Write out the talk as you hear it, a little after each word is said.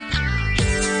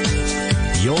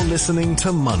You're listening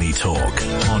to Money Talk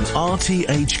on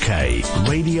RTHK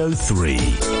Radio 3.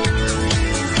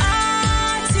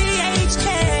 RTHK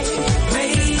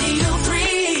Radio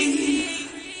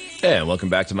 3. And welcome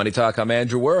back to Money Talk. I'm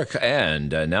Andrew Work,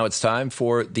 and now it's time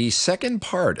for the second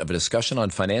part of a discussion on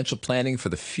financial planning for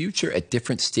the future at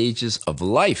different stages of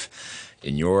life.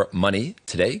 In Your Money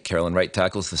today, Carolyn Wright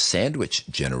tackles the sandwich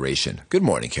generation. Good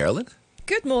morning, Carolyn.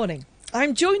 Good morning.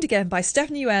 I'm joined again by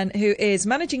Steffanie Yuen, who is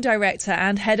Managing Director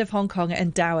and Head of Hong Kong at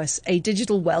Endowus, a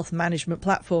digital wealth management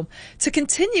platform, to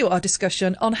continue our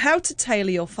discussion on how to tailor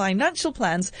your financial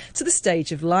plans to the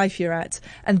stage of life you're at.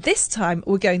 And this time,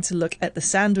 we're going to look at the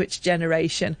sandwich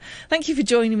generation. Thank you for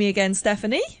joining me again,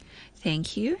 Steffanie.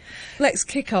 Thank you. Let's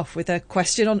kick off with a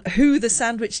question on who the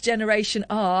sandwich generation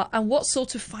are and what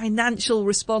sort of financial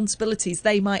responsibilities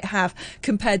they might have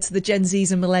compared to the Gen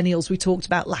Zs and millennials we talked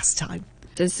about last time.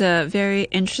 It's a very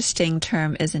interesting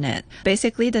term, isn't it?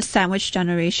 Basically, the sandwich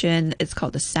generation, it's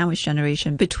called the sandwich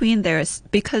generation,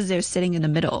 because they're sitting in the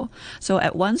middle. So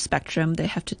at one spectrum, they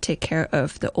have to take care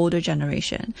of the older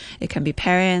generation. It can be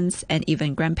parents and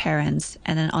even grandparents.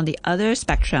 And then on the other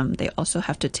spectrum, they also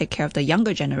have to take care of the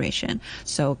younger generation.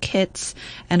 So kids.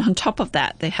 And on top of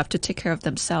that, they have to take care of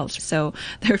themselves. So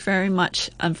they're very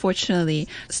much, unfortunately,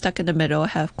 stuck in the middle,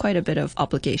 have quite a bit of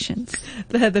obligations.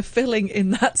 They're the filling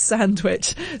in that sandwich.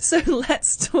 So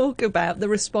let's talk about the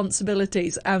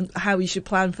responsibilities and how you should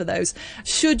plan for those.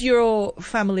 Should your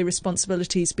family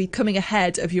responsibilities be coming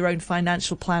ahead of your own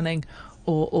financial planning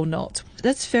or not?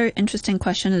 That's a very interesting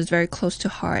question. It's very close to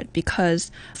heart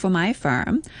because for my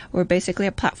firm, we're basically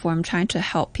a platform trying to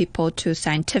help people to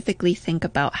scientifically think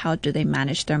about how do they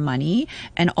manage their money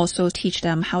and also teach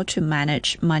them how to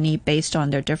manage money based on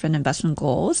their different investment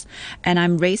goals. And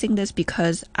I'm raising this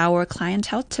because our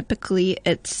clientele, typically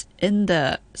it's in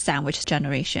the sandwich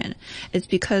generation. It's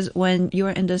because when you're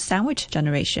in the sandwich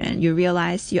generation, you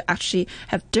realize you actually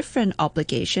have different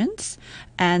obligations.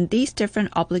 And these different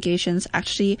obligations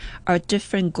actually are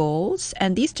different goals.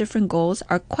 And these different goals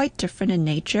are quite different in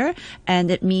nature. And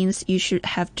it means you should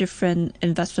have different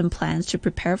investment plans to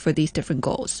prepare for these different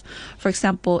goals. For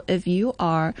example, if you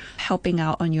are helping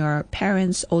out on your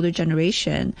parents' older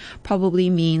generation, probably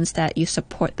means that you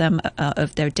support them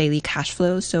of their daily cash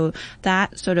flow. So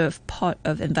that sort of part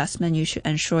of investment, you should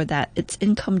ensure that it's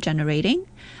income generating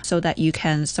so that you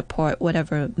can support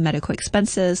whatever medical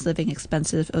expenses, living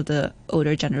expenses of the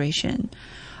older generation.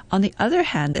 On the other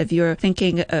hand, if you're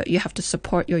thinking you have to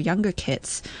support your younger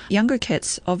kids,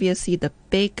 obviously the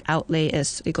big outlay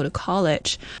is they go to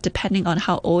college. Depending on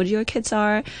how old your kids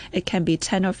are, it can be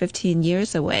 10 or 15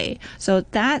 years away. So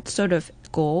that sort of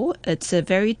goal, it's a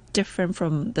very different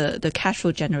from the cash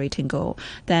flow generating goal.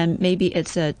 Then maybe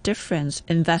it's a different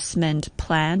investment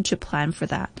plan to plan for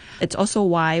that. It's also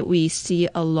why we see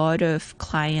a lot of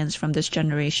clients from this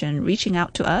generation reaching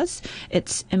out to us.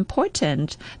 It's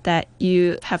important that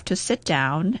you have to sit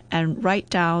down and write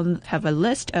down, have a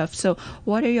list of, so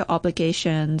what are your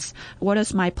obligations? What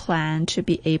is my plan to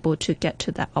be able to get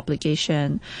to that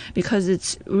obligation? Because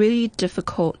it's really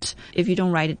difficult if you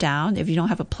don't write it down, if you don't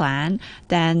have a plan,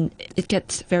 then it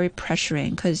gets very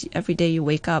pressuring because every day you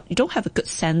wake up, you don't have a good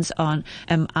sense on,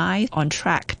 am I on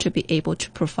track to be able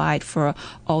to provide for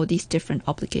all these different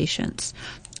obligations?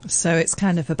 So it's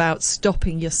kind of about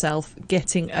stopping yourself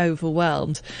getting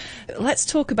overwhelmed. Let's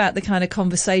talk about the kind of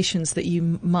conversations that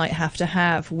you might have to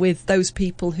have with those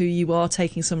people who you are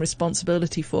taking some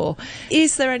responsibility for.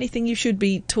 Is there anything you should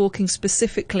be talking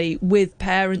specifically with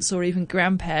parents or even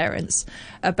grandparents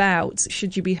about?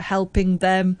 Should you be helping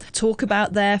them talk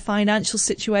about their financial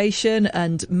situation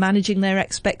and managing their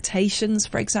expectations,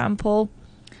 for example?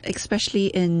 Especially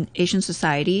in Asian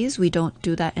societies, we don't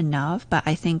do that enough, but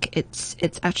I think it's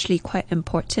actually quite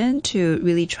important to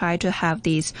really try to have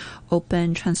these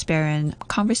open, transparent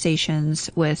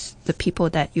conversations with the people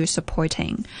that you're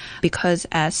supporting. Because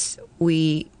as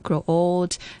we grow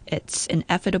old, it's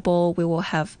inevitable we will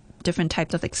have different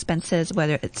types of expenses,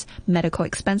 whether it's medical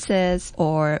expenses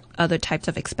or other types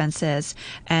of expenses.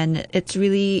 And it's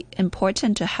really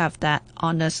important to have that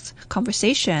honest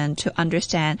conversation to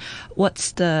understand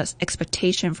what's the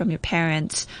expectation from your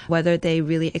parents, whether they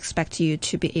really expect you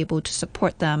to be able to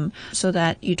support them so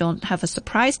that you don't have a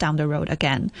surprise down the road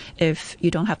again. If you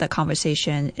don't have that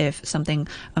conversation, if something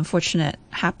unfortunate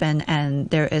happened and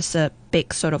there is a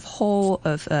big sort of hole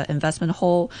of investment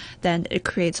hole, then it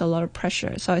creates a lot of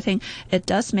pressure. So I think it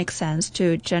does make sense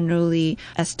to generally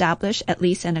establish at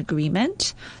least an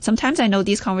agreement. Sometimes I know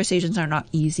these conversations are not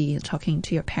easy talking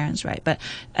to your parents, right? But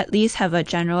at least have a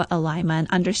general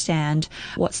alignment, understand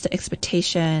what's the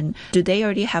expectation. Do they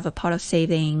already have a pot of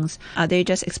savings? Are they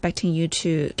just expecting you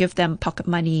to give them pocket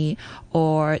money,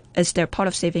 or is their pot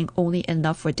of saving only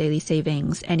enough for daily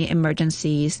savings, any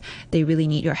emergencies, they really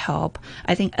need your help?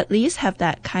 I think at least have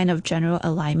that kind of general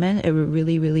alignment. It will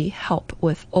really, really help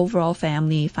with overall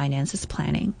family finances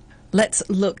planning. Let's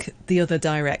look the other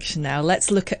direction now.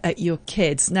 Let's look at your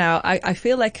kids. Now, I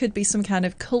feel there could be some kind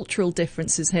of cultural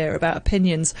differences here about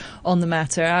opinions on the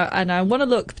matter. And I want to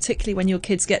look particularly when your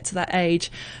kids get to that age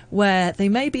where they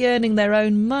may be earning their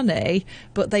own money,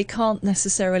 but they can't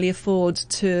necessarily afford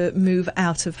to move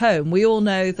out of home. We all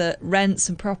know that rents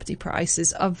and property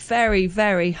prices are very,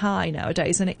 very high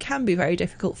nowadays, and it can be very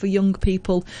difficult for young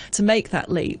people to make that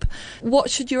leap. What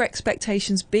should your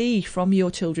expectations be from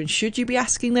your children? Should you be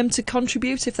asking them to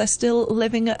contribute if they're still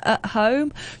living at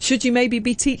home? Should you maybe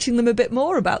be teaching them a bit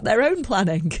more about their own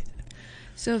planning?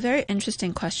 So a very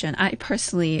interesting question. I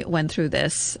personally went through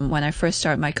this when I first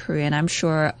started my career, and I'm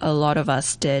sure a lot of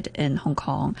us did in Hong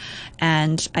Kong.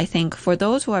 And I think for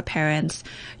those who are parents,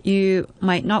 you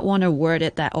might not want to word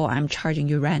it that, oh, I'm charging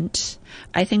you rent.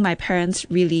 I think my parents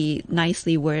really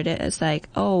nicely worded it as like,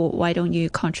 oh, why don't you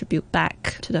contribute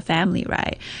back to the family,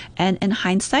 right? And in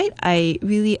hindsight, I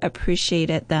really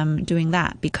appreciated them doing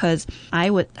that, because I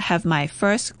would have my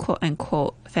first quote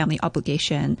unquote family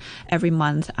obligation every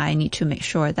month. I need to make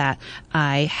sure that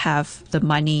I have the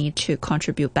money to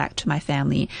contribute back to my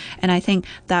family. And I think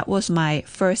that was my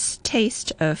first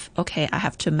taste of, okay, I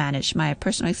have to manage my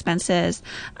personal expenses.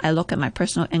 I look at my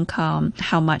personal income,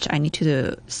 how much I need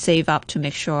to save up to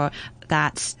make sure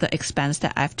that's the expense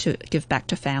that I have to give back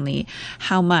to family,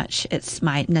 how much it's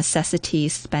my necessity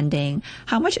spending,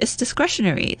 how much is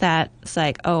discretionary that's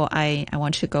like, oh, I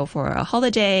want to go for a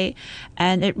holiday.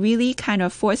 And it really kind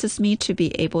of forces me to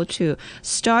be able to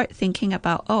start thinking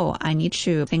about, oh, I need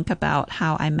to think about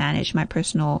how I manage my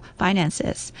personal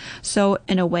finances. So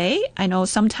in a way, I know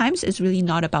sometimes it's really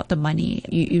not about the money.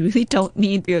 You really don't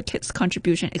need your kids'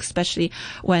 contribution, especially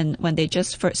when they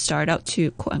just first start out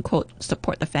to quote unquote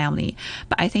support the family.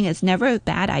 But I think it's never a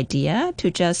bad idea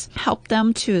to just help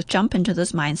them to jump into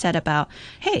this mindset about,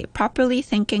 hey, properly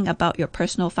thinking about your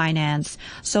personal finance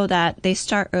so that they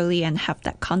start early and have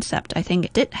that concept. I think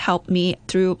it did help me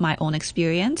through my own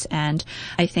experience, and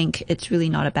I think it's really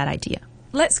not a bad idea.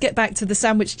 Let's get back to the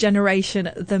sandwich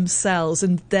generation themselves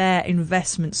and their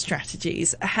investment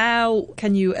strategies. How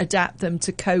can you adapt them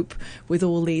to cope with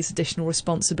all these additional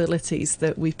responsibilities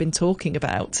that we've been talking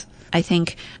about? I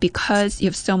think because you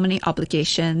have so many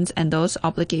obligations, and those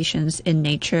obligations in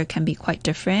nature can be quite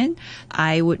different,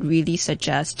 I would really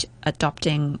suggest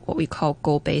adopting what we call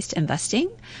goal-based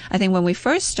investing. I think when we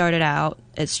first started out,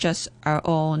 it's just our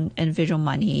own individual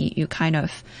money. You kind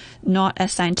of not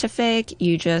as scientific.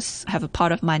 You just have a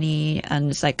pot of money, and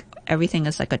it's like everything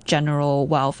is like a general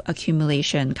wealth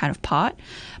accumulation kind of pot.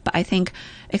 But I think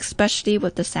especially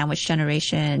with the sandwich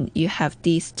generation, you have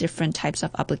these different types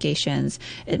of obligations.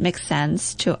 It makes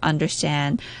sense to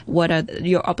understand what are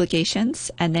your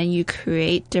obligations, and then you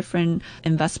create different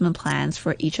investment plans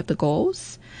for each of the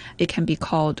goals. It can be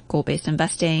called goal-based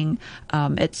investing.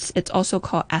 It's also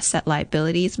called asset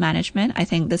liabilities management. I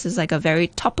think this is like a very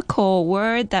topical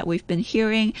word that we've been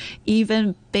hearing.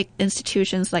 Even big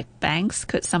institutions like banks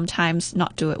could sometimes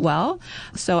not do it well.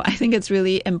 So I think it's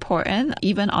really important,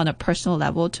 even on a personal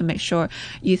level, to make sure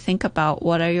you think about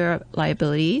what are your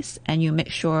liabilities and you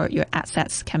make sure your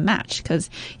assets can match. Because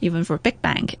even for a big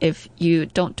bank, if you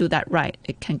don't do that right,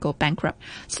 it can go bankrupt.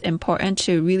 It's important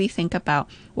to really think about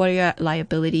what are your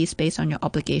liabilities based on your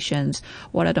obligations,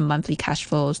 what are the monthly cash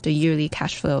flows, the yearly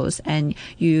cash flows, and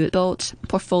you build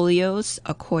portfolios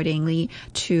accordingly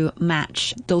to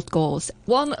match those goals.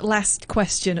 One last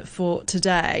question for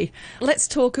today. Let's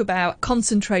talk about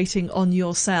concentrating on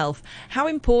yourself. How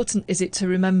important is it to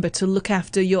remember to look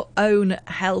after your own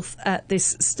health at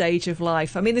this stage of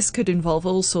life? I mean, this could involve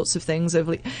all sorts of things,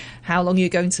 over how long you're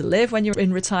going to live when you're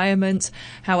in retirement,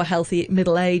 how a healthy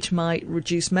middle age might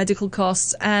reduce medical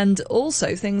costs, and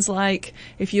also things like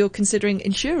if you're considering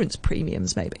insurance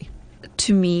premiums, maybe.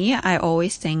 To me, I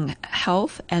always think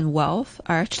health and wealth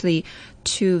are actually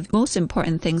two most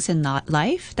important things in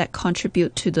life that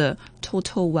contribute to the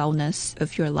total wellness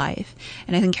of your life.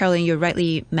 And I think, Carolyn, you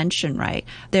rightly mentioned, right?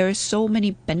 There are so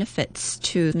many benefits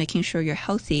to making sure you're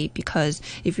healthy, because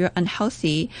if you're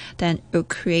unhealthy, then it will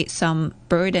create some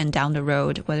burden down the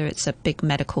road, whether it's a big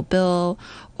medical bill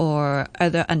or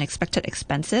other unexpected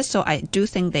expenses. So I do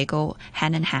think they go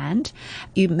hand in hand.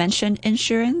 You mentioned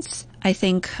insurance. I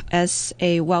think as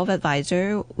a wealth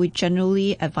advisor, we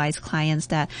generally advise clients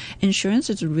that insurance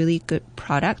is a really good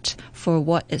product for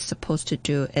what it's supposed to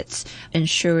do. It's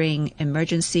insuring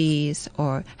emergencies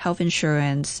or health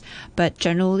insurance. But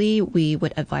generally, we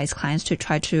would advise clients to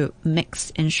try to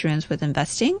mix insurance with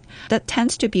investing. That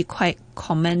tends to be quite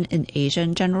common in Asia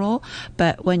in general.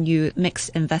 But when you mix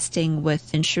investing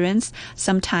with insurance,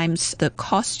 sometimes the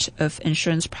cost of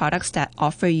insurance products that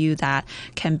offer you that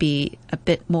can be a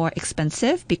bit more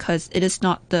expensive because it is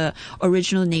not the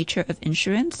original nature of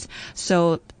insurance.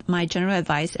 So my general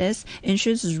advice is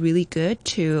insurance is really good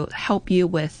to help you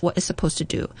with what it's supposed to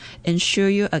do. Insure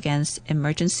you against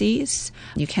emergencies.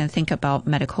 You can think about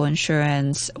medical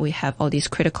insurance. We have all these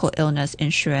critical illness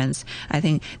insurance. I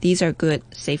think these are good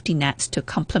safety nets to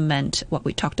complement what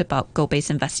we talked about,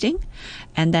 goal-based investing.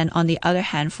 And then on the other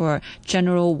hand, for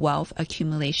general wealth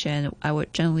accumulation, I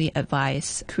would generally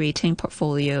advise creating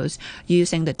portfolios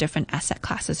using the different asset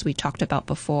classes we talked about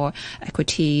before,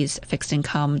 equities, fixed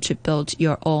income, to build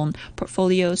your own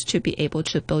portfolios to be able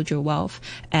to build your wealth.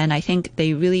 And I think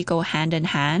they really go hand in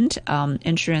hand,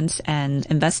 insurance and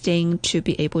investing, to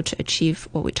be able to achieve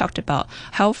what we talked about,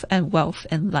 health and wealth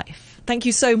in life. Thank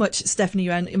you so much, Steffanie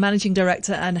Yuen, Managing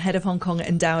Director and Head of Hong Kong at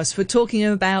Endowus, for talking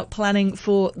about planning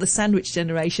for the sandwich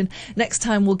generation. Next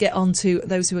time we'll get on to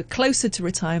those who are closer to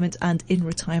retirement and in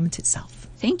retirement itself.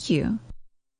 Thank you.